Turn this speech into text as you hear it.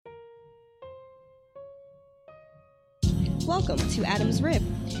Welcome to Adam's Rib.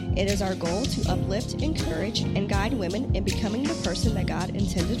 It is our goal to uplift, encourage, and guide women in becoming the person that God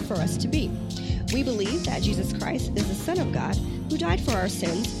intended for us to be. We believe that Jesus Christ is the Son of God who died for our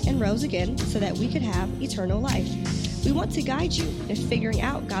sins and rose again so that we could have eternal life. We want to guide you in figuring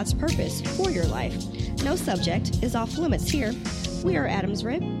out God's purpose for your life. No subject is off limits here. We are Adam's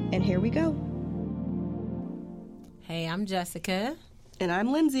Rib, and here we go. Hey, I'm Jessica. And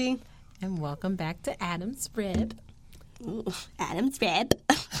I'm Lindsay. And welcome back to Adam's Rib. Ooh, Adam's Rib.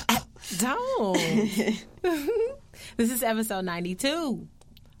 Don't. This is episode 92.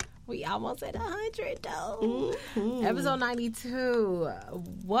 We almost at 100, though. Mm-hmm. Episode 92.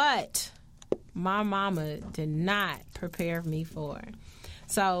 What my mama did not prepare me for.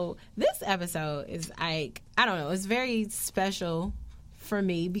 So this episode is like, I don't know, it's very special for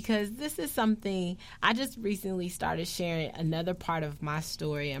me because this is something I just recently started sharing another part of my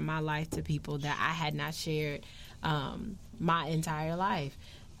story and my life to people that I had not shared my entire life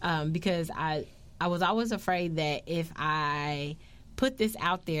because I was always afraid that if I put this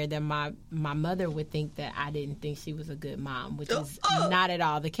out there that my mother would think that I didn't think she was a good mom, which is not at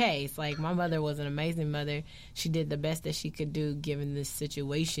all the case. Like, my mother was an amazing mother. She did the best that she could do given the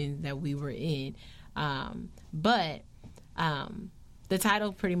situation that we were in. But the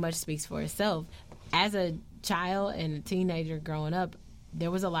title pretty much speaks for itself. As a child and a teenager growing up,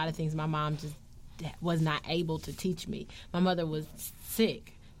 there was a lot of things my mom just was not able to teach me. My mother was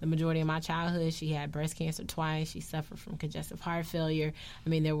sick. The majority of my childhood, she had breast cancer twice. She suffered from congestive heart failure. I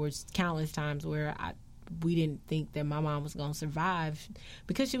mean, there was countless times where we didn't think that my mom was going to survive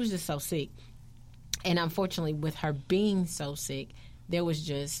because she was just so sick. And unfortunately, with her being so sick, she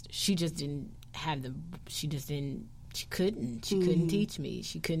couldn't teach me.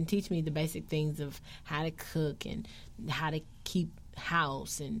 She couldn't teach me the basic things of how to cook and how to keep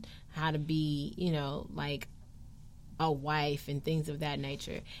house and how to be, like a wife and things of that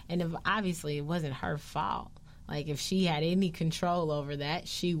nature. And obviously it wasn't her fault. Like, if she had any control over that,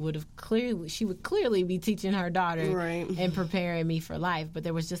 she would clearly be teaching her daughter right, and preparing me for life. But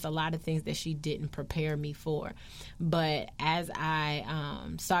there was just a lot of things that she didn't prepare me for. But as I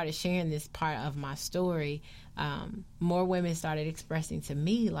started sharing this part of my story, more women started expressing to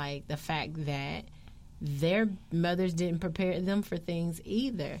me, like, the fact that their mothers didn't prepare them for things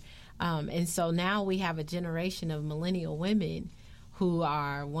either. And so now we have a generation of millennial women who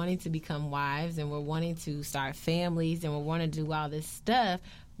are wanting to become wives, and we're wanting to start families, and we're wanting to do all this stuff.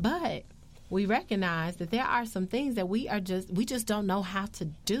 But we recognize that there are some things that we just don't know how to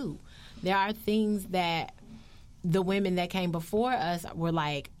do. There are things that the women that came before us were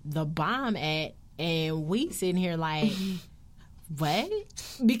like the bomb at, and we sitting here like, what?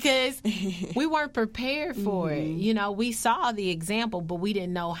 Because we weren't prepared for it. We saw the example, but we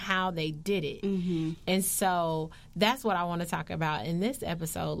didn't know how they did it. Mm-hmm. And so that's what I want to talk about in this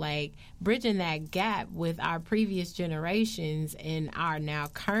episode, like bridging that gap with our previous generations and our now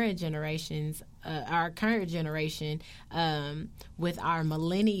current generations, with our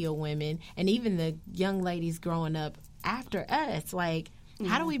millennial women and even the young ladies growing up after us. Like,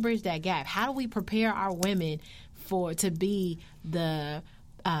 how do we bridge that gap? How do we prepare our women to be the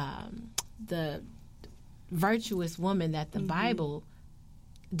virtuous woman that the Bible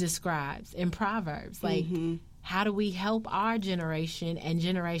describes in Proverbs? Like, how do we help our generation and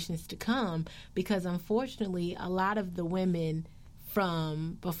generations to come? Because unfortunately, a lot of the women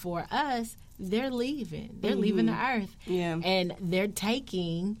from before us, they're leaving. They're leaving the earth. Yeah. And they're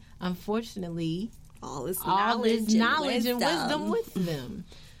taking, unfortunately, all this knowledge and wisdom with them.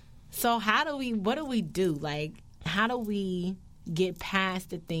 So what do we do? Like, how do we get past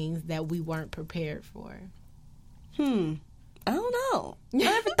the things that we weren't prepared for? I don't know. I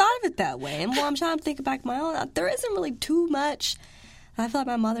never thought of it that way. And while I'm trying to think back my own, there isn't really too much I feel like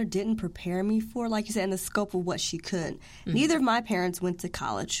my mother didn't prepare me for, like you said, in the scope of what she could. Mm-hmm. Neither of my parents went to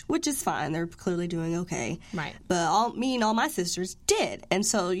college, which is fine. They're clearly doing okay. Right. But me and all my sisters did. And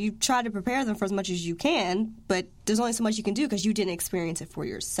so you try to prepare them for as much as you can, but there's only so much you can do because you didn't experience it for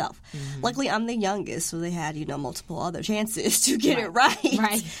yourself. Mm-hmm. Luckily, I'm the youngest, so they had, multiple other chances to get it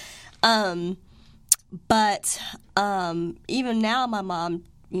right. Right. But even now, my mom,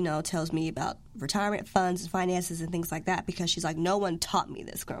 tells me about retirement funds and finances and things like that because she's like, no one taught me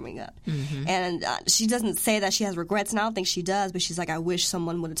this growing up. Mm-hmm. And she doesn't say that she has regrets, and I don't think she does, but she's like, I wish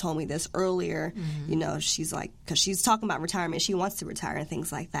someone would have told me this earlier. Mm-hmm. She's like, because she's talking about retirement. She wants to retire and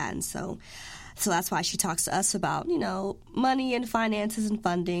things like that. And so that's why she talks to us about, money and finances and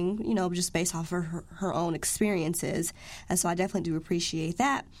funding, just based off of her own experiences. And so I definitely do appreciate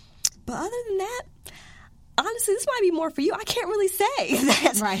that. But other than that, honestly, this might be more for you. I can't really say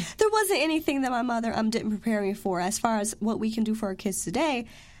that Right. there wasn't anything that my mother didn't prepare me for as far as what we can do for our kids today.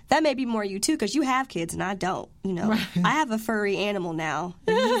 That may be more you, too, because you have kids and I don't, you know. Right. I have a furry animal now.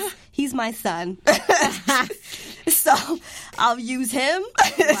 He's my son. So I'll use him.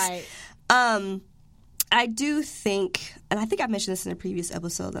 Right. I do think, and I think I mentioned this in a previous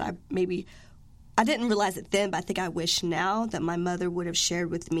episode, that I didn't realize it then, but I think I wish now that my mother would have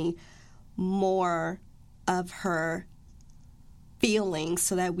shared with me more of her feelings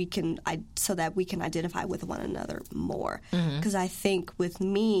so that we can identify with one another more. Because I think with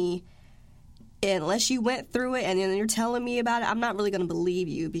me, unless you went through it and then you're telling me about it, I'm not really going to believe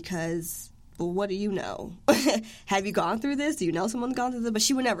you because, well, what do you know? Have you gone through this? Do you know someone's gone through this? But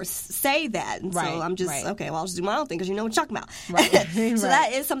she would never say that. And Right, so I'm just, right. okay, well, I'll just do my own thing because you know what you're talking about. Right. So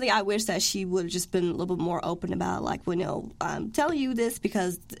that is something I wish that she would have just been a little bit more open about. Like, well, no, I'm telling you this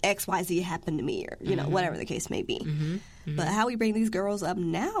because X, Y, Z happened to me or, you know, whatever the case may be. But how we bring these girls up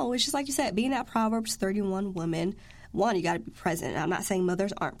now, it's just like you said, being that Proverbs 31 woman, one, you got to be present. I'm not saying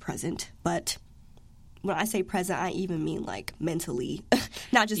mothers aren't present, but when I say present, I even mean like mentally,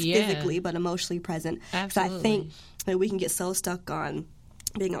 not just physically, but emotionally present. Because I think that we can get so stuck on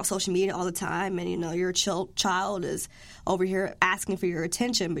being on social media all the time, and you know your child is over here asking for your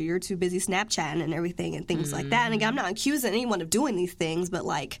attention, but you're too busy Snapchatting and everything and things like that. And again, I'm not accusing anyone of doing these things, but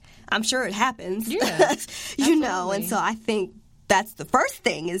like I'm sure it happens, you know. And so I think that's the first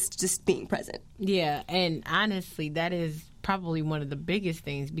thing is just being present. Yeah, and honestly, that is probably one of the biggest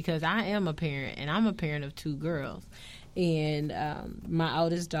things because I am a parent, and I'm a parent of 2 girls. And my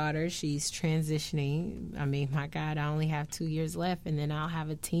oldest daughter, she's transitioning. I mean, my God, I only have 2 years left, and then I'll have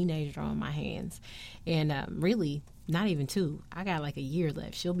a teenager on my hands. And really, not even 2. I got like a year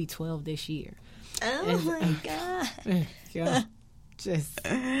left. She'll be 12 this year. Oh, my God. Yeah.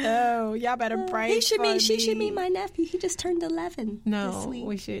 Y'all better pray She for should me. meet my nephew. He just turned 11 No, this week.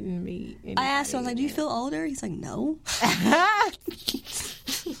 we shouldn't meet. I asked him, I was like, do you feel older? He's like, no.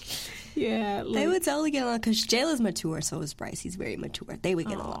 Yeah. They would totally get along because Jayla's mature, so is Bryce. He's very mature. They would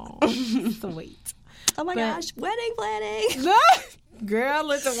get along. Sweet. Oh my gosh, wedding planning. Girl,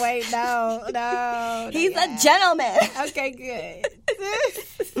 listen, wait, no. He's a gentleman. Okay, good.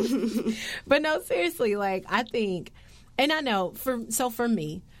 But no, seriously, like I think, and I know for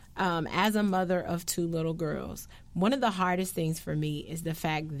me, as a mother of 2 little girls, one of the hardest things for me is the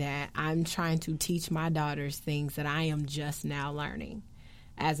fact that I'm trying to teach my daughters things that I am just now learning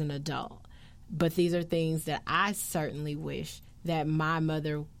as an adult. But these are things that I certainly wish that my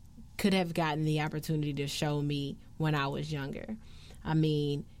mother could have gotten the opportunity to show me when I was younger. I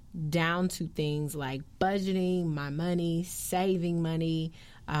mean, down to things like budgeting my money, saving money,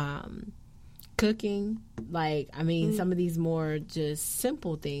 cooking. Like, I mean, some of these more just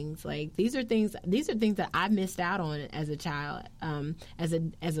simple things. Like, these are things that I missed out on as a child, as a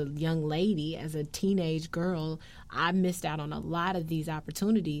young lady, as a teenage girl. I missed out on a lot of these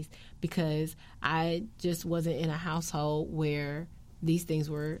opportunities because I just wasn't in a household where these things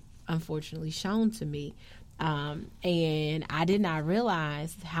were unfortunately shown to me. And I did not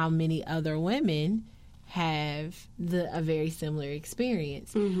realize how many other women have a very similar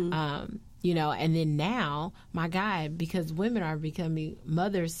experience. You know, and then now, my God, because women are becoming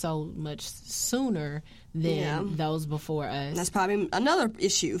mothers so much sooner than those before us. That's probably another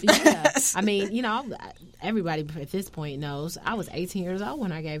issue. Yeah. I mean, you know, everybody at this point knows I was 18 years old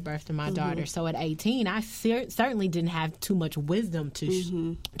when I gave birth to my daughter. So at 18, I certainly didn't have too much wisdom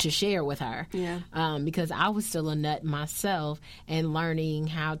to share with her. Yeah. Because I was still a nut myself and learning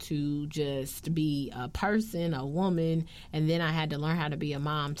how to just be a person, a woman, and then I had to learn how to be a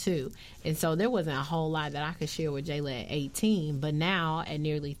mom too. And so there wasn't a whole lot that I could share with Jayla at 18. But now at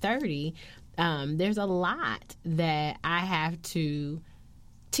nearly 30, there's a lot that I have to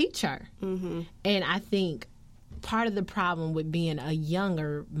teach her. And I think part of the problem with being a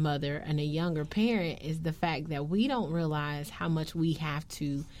younger mother and a younger parent is the fact that we don't realize how much we have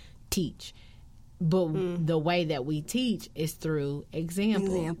to teach. But the way that we teach is through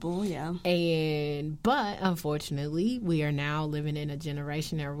example. Yeah. But unfortunately, we are now living in a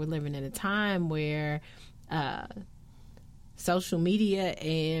generation, or we're living in a time where social media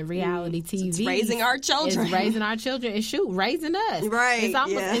and reality TV is raising our children. Is raising our children and raising us. Right. It's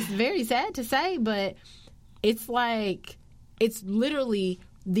almost it's very sad to say, but it's like it's literally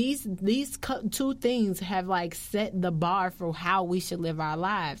these 2 things have like set the bar for how we should live our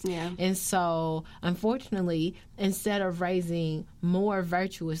lives. Yeah. And so, unfortunately, instead of raising more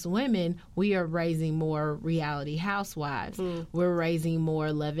virtuous women, we are raising more reality housewives. We're raising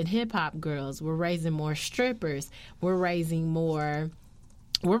more Love and Hip Hop girls. We're raising more strippers. We're raising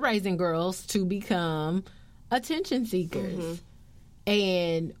girls to become attention seekers.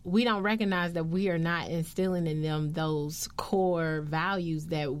 And we don't recognize that we are not instilling in them those core values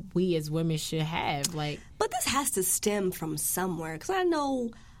that we as women should have. But this has to stem from somewhere, because I know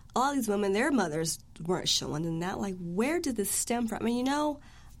all these women, their mothers weren't showing them that. Where did this stem from? I mean,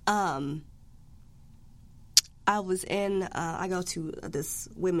 I was in, I go to this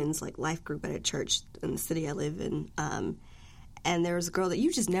women's life group at a church in the city I live in, and there was a girl that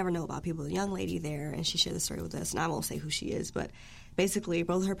you just never know about people, a young lady there, and she shared the story with us, and I won't say who she is, but basically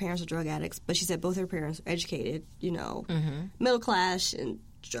both her parents are drug addicts, but she said both her parents are educated, middle class, and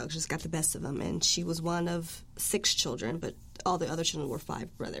drugs just got the best of them, and she was one of 6 children, but all the other children were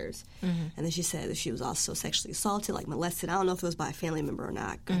 5 brothers. And then she said that she was also sexually assaulted, molested. I don't know if it was by a family member or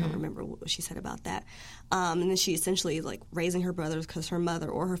not. I don't remember what she said about that. And then she essentially, raising her brothers because her mother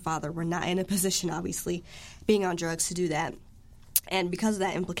or her father were not in a position, obviously, being on drugs to do that. And because of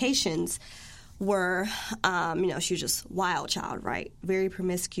that, implications were, she was just a wild child, right? Very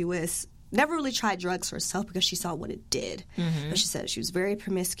promiscuous. Never really tried drugs herself because she saw what it did. But she said she was very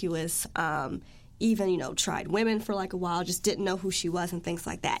promiscuous. Even, tried women for a while, just didn't know who she was and things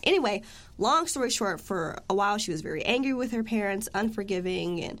like that. Anyway, long story short, for a while she was very angry with her parents,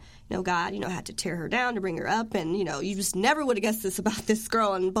 unforgiving, and, God, had to tear her down to bring her up. And, you just never would have guessed this about this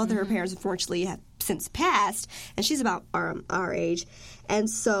girl. And both of her parents, unfortunately, have since passed. And she's about our age. And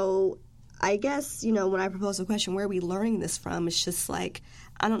so I guess, when I propose the question, where are we learning this from? It's just I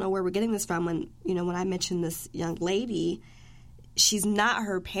don't know where we're getting this from. When, when I mentioned this young lady, she's not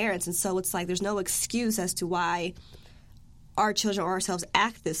her parents, and so it's there's no excuse as to why our children or ourselves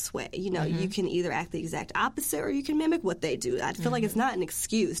act this way. You can either act the exact opposite or you can mimic what they do. I feel like it's not an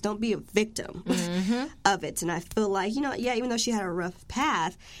excuse. Don't be a victim of it. And I feel even though she had a rough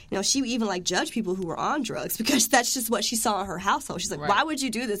path, she even judged people who were on drugs because that's just what she saw in her household. She's why would you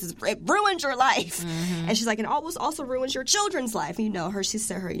do this? It ruins your life. And she's and it also ruins your children's life. She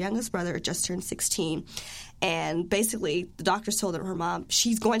said her youngest brother just turned 16. And basically, the doctors told her mom,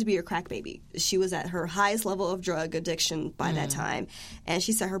 she's going to be a crack baby. She was at her highest level of drug addiction by that time. And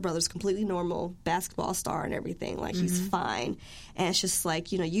she said her brother's completely normal, basketball star and everything. He's fine. And it's just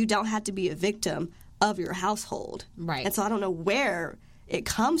you don't have to be a victim of your household. Right. And so I don't know where it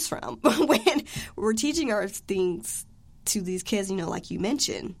comes from when we're teaching our things to these kids, like you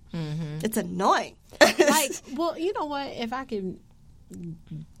mentioned. It's annoying. Well, you know what? If I could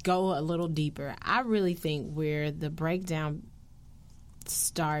go a little deeper, I really think where the breakdown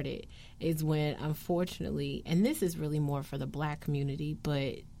started is when, unfortunately, and this is really more for the Black community,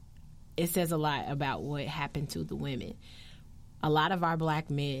 but it says a lot about what happened to the women. A lot of our Black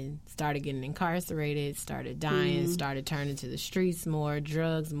men started getting incarcerated, started dying, started turning to the streets more,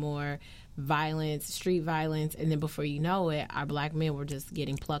 drugs more, violence, street violence, and then before you know it, our Black men were just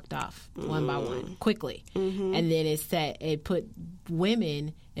getting plucked off one by one, quickly. And then it put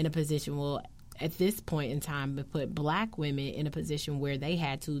women in a position, at this point in time, it put Black women in a position where they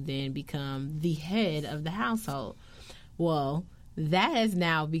had to then become the head of the household. Well, that has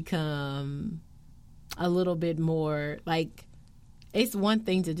now become a little bit more it's one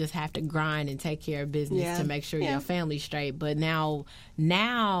thing to just have to grind and take care of business to make sure your family's straight, but now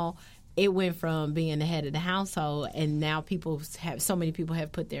it went from being the head of the household, and now so many people have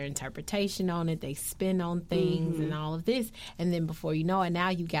put their interpretation on it. They spin on things and all of this, and then before you know it, now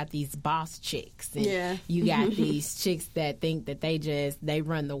you got these boss chicks, and you got these chicks that think that they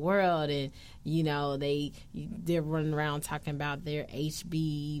run the world, and they're running around talking about their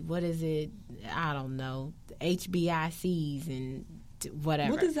HBICs and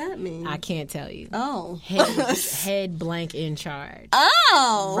whatever. What does that mean? I can't tell you. Oh. Head blank in charge.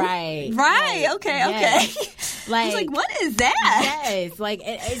 Oh. Right. Okay, yes. okay. I was what is that? Yes. It's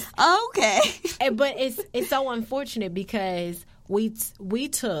okay. But it's so unfortunate because we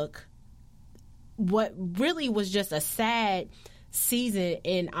took what really was just a sad season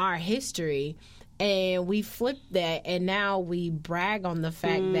in our history, and we flipped that, and now we brag on the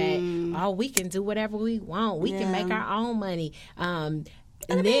fact that, we can do whatever we want. We can make our own money. And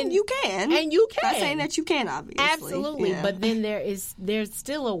then you can. And you can. I'm not saying that you can, obviously. Absolutely. Yeah. But then there's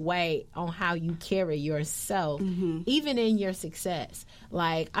still a way on how you carry yourself, even in your success.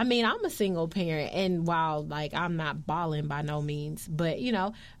 I'm a single parent, and while, I'm not balling by no means, but,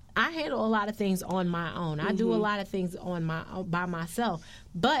 I handle a lot of things on my own. I do a lot of things by myself.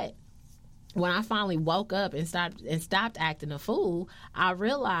 But when I finally woke up and stopped acting a fool, I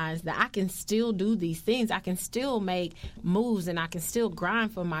realized that I can still do these things. I can still make moves, and I can still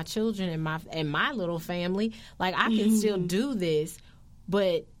grind for my children and my little family. I can still do this,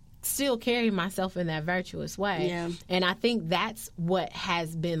 but still carry myself in that virtuous way. Yeah. And I think that's what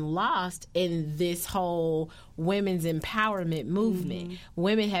has been lost in this whole women's empowerment movement.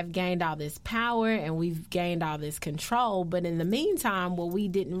 Women have gained all this power and we've gained all this control. But in the meantime, what we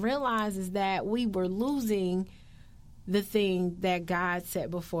didn't realize is that we were losing the thing that God set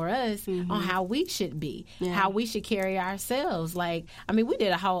before us on how we should be, how we should carry ourselves. Like, I mean, we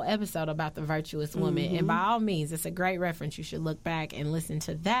did a whole episode about the virtuous woman, and by all means, it's a great reference. You should look back and listen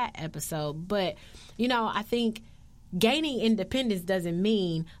to that episode. But, you know, I think gaining independence doesn't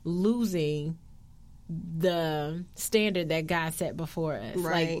mean losing the standard that God set before us.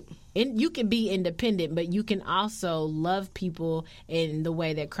 Right. Like, you can be independent, but you can also love people in the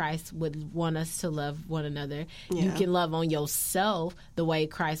way that Christ would want us to love one another. Yeah. You can love on yourself the way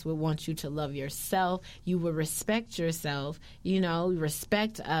Christ would want you to love yourself. You would respect yourself, you know,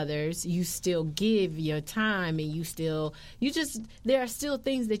 respect others. You still give your time, and there are still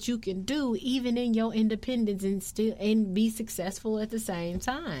things that you can do even in your independence and be successful at the same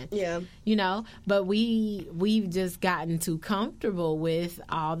time. Yeah. You know, but we've just gotten too comfortable with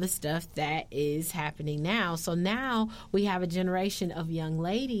all the stuff that is happening now. So now we have a generation of young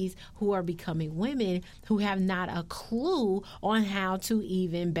ladies who are becoming women who have not a clue on how to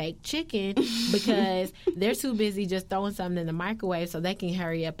even bake chicken because they're too busy just throwing something in the microwave so they can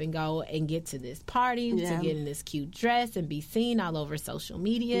hurry up and go and get to this party, to get in this cute dress and be seen all over social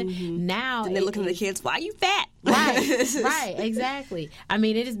media. Now and they're looking at the kids, why are you fat? Right, exactly. I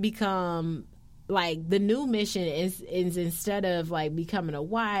mean, it has become like the new mission is instead of like becoming a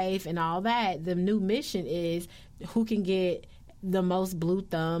wife and all that, the new mission is who can get the most blue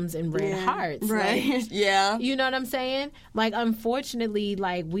thumbs and red hearts. Right. Like, yeah. You know what I'm saying? Like, unfortunately,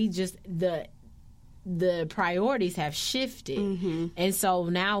 like we just the priorities have shifted. And so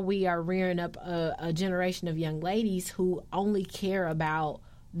now we are rearing up a generation of young ladies who only care about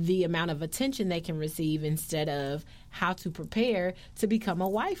the amount of attention they can receive instead of how to prepare to become a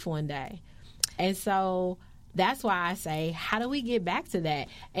wife one day. And so that's why I say, how do we get back to that?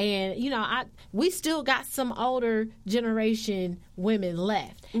 And, you know, we still got some older generation women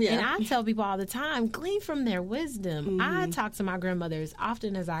left. Yeah. And I tell people all the time, glean from their wisdom. I talk to my grandmother as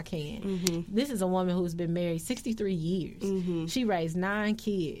often as I can. This is a woman who's been married 63 years. She raised 9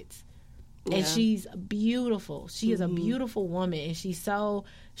 kids. And she's beautiful. She is a beautiful woman, and she's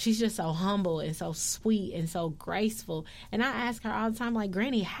just so humble and so sweet and so graceful. And I ask her all the time, like,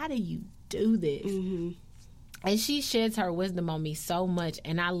 Granny, how do you do this? And she sheds her wisdom on me so much,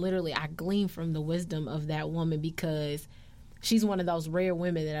 and I glean from the wisdom of that woman because she's one of those rare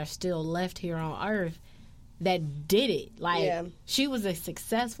women that are still left here on earth that did it. Like, she was a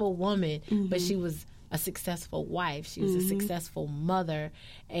successful woman, but she was a successful wife. She was a successful mother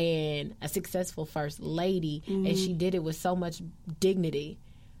and a successful first lady, and she did it with so much dignity.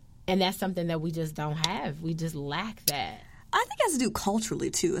 And that's something that we just don't have. We just lack that. I think it has to do culturally,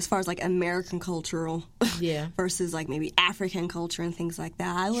 too, as far as, like, American cultural versus, like, maybe African culture and things like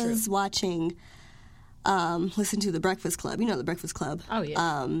that. I was watching, listening to The Breakfast Club. You know The Breakfast Club. Oh,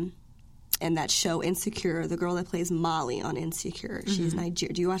 yeah. And that show, Insecure, the girl that plays Molly on Insecure. She's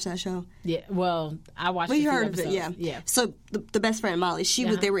Nigerian. Do you watch that show? Yeah, well, I watched it. Heard of it, yeah. So the best friend, Molly,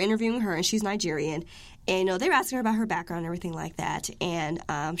 they were interviewing her, and she's Nigerian. And, you know, they were asking her about her background and everything like that. And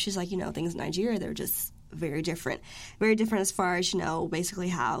she's like, you know, things in Nigeria, they're just very different. Very different as far as, you know, basically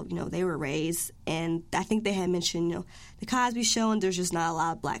how, you know, they were raised. And I think they had mentioned, you know, the Cosby Show, and there's just not a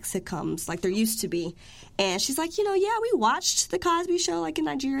lot of black sitcoms like there used to be. And she's like, you know, yeah, we watched the Cosby Show, like, in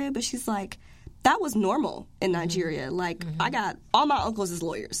Nigeria, but she's like, that was normal in Nigeria. Like, I got all my uncles as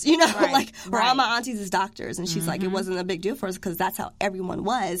lawyers, you know, or all my aunties as doctors. And she's like, it wasn't a big deal for us because that's how everyone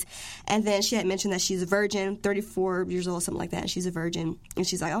was. And then she had mentioned that she's a virgin, 34 years old, something like that. And she's a virgin. And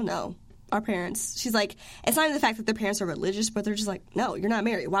she's like, oh, no. Our parents, she's like, it's not even the fact that their parents are religious, but they're just like, no, you're not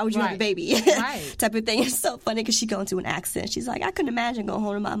married. Why would you have a baby? Type of thing. It's so funny because she go into an accent. She's like, I couldn't imagine going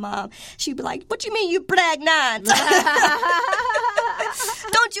home to my mom. She'd be like, what you mean you pregnant?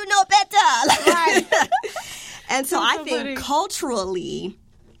 Don't you know better? And so I think culturally,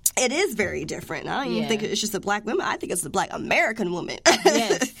 it is very different. I don't even think it's just a black woman. I think it's the black American woman.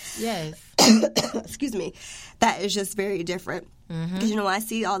 Yes. Excuse me. That is just very different. Because, you know, I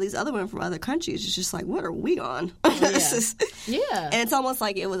see all these other women from other countries. It's just like, what are we on? And it's almost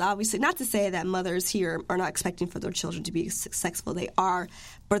like it was obviously, not to say that mothers here are not expecting for their children to be successful. They are,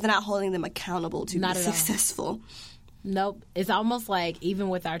 but they're not holding them accountable to be successful. Nope. It's almost like even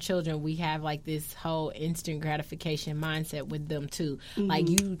with our children, we have like this whole instant gratification mindset with them too. Like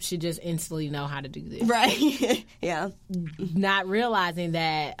you should just instantly know how to do this. Right. Yeah. Not realizing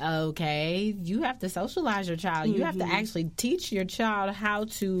that, okay, you have to socialize your child. You have to actually teach your child how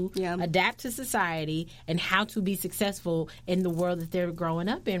to adapt to society and how to be successful in the world that they're growing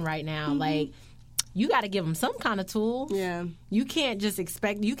up in right now. Like, you got to give them some kind of tool. Yeah. You can't just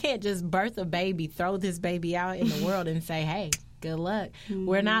birth a baby, throw this baby out in the world and say, hey, good luck.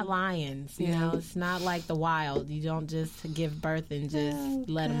 We're not lions. You know, it's not like the wild. You don't just give birth and just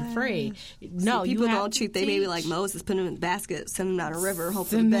let them free. No, people you don't treat their baby like Moses, put them in a basket, send them down a river, hope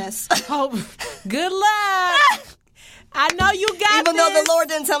for the best. Good luck. I know you got Even though the Lord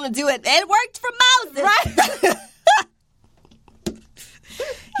didn't tell him to do it. It worked for Moses. Right.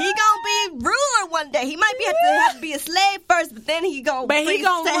 He gonna be ruler one day. He might have to be a slave first, but then he gonna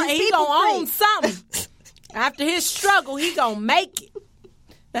own something. After his struggle, he gonna make it.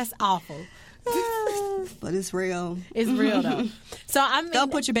 That's awful. But it's real. It's real though. So I mean,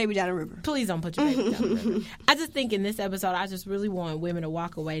 don't put your baby down a river. Please don't put your baby down a river. I just think in this episode, I just really want women to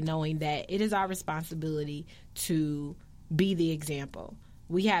walk away knowing that it is our responsibility to be the example.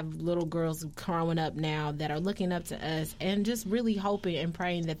 We have little girls growing up now that are looking up to us and just really hoping and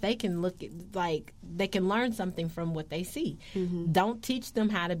praying that they can they can learn something from what they see. Don't teach them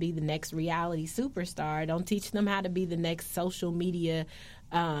how to be the next reality superstar. Don't teach them how to be the next social media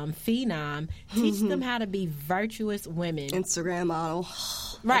phenom. Teach them how to be virtuous women. Instagram model.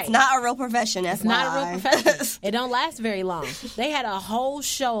 Right. It's not a real profession. That's not a real profession. It don't last very long. They had a whole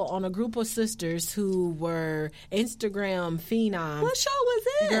show on a group of sisters who were Instagram phenoms. What show was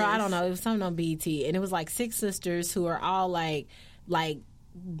it? Girl, I don't know. It was something on BET. And it was like 6 sisters who are all like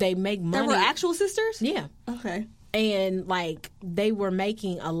they make money. There were actual sisters? Yeah. Okay. And like they were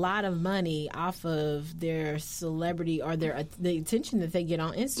making a lot of money off of their celebrity or the attention that they get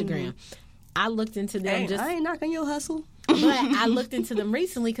on Instagram. I looked into them. I ain't knocking your hustle. But I looked into them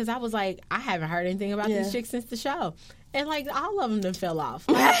recently because I was like, I haven't heard anything about these chicks since the show. And like all of them done fell off.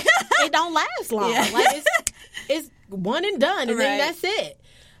 Like, it don't last long. Yeah. Like it's one and done, and then that's it.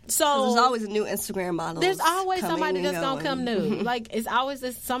 So there's always a new Instagram model. There's always somebody that's gonna come new. Like it's always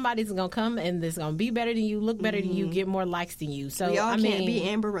somebody's gonna come and that's gonna be better than you, look better than you, get more likes than you. So we all can't be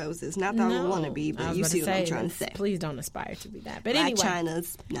Amber Roses. Not that I want to be, but you see what I'm trying to say. Please don't aspire to be that. But like anyway,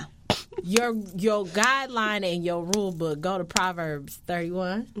 China's no. Your guideline and your rule book. Go to Proverbs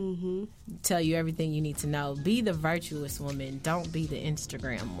 31. Tell you everything you need to know. Be the virtuous woman. Don't be the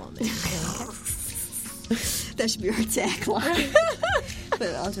Instagram woman. That should be our tagline. Put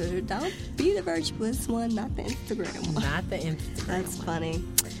it on Twitter. Don't be the virtuous one, not the Instagram one. Not the Instagram That's one. Funny.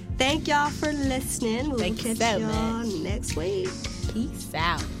 Thank y'all for listening. We'll catch y'all next week. Peace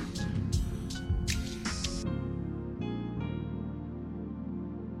out.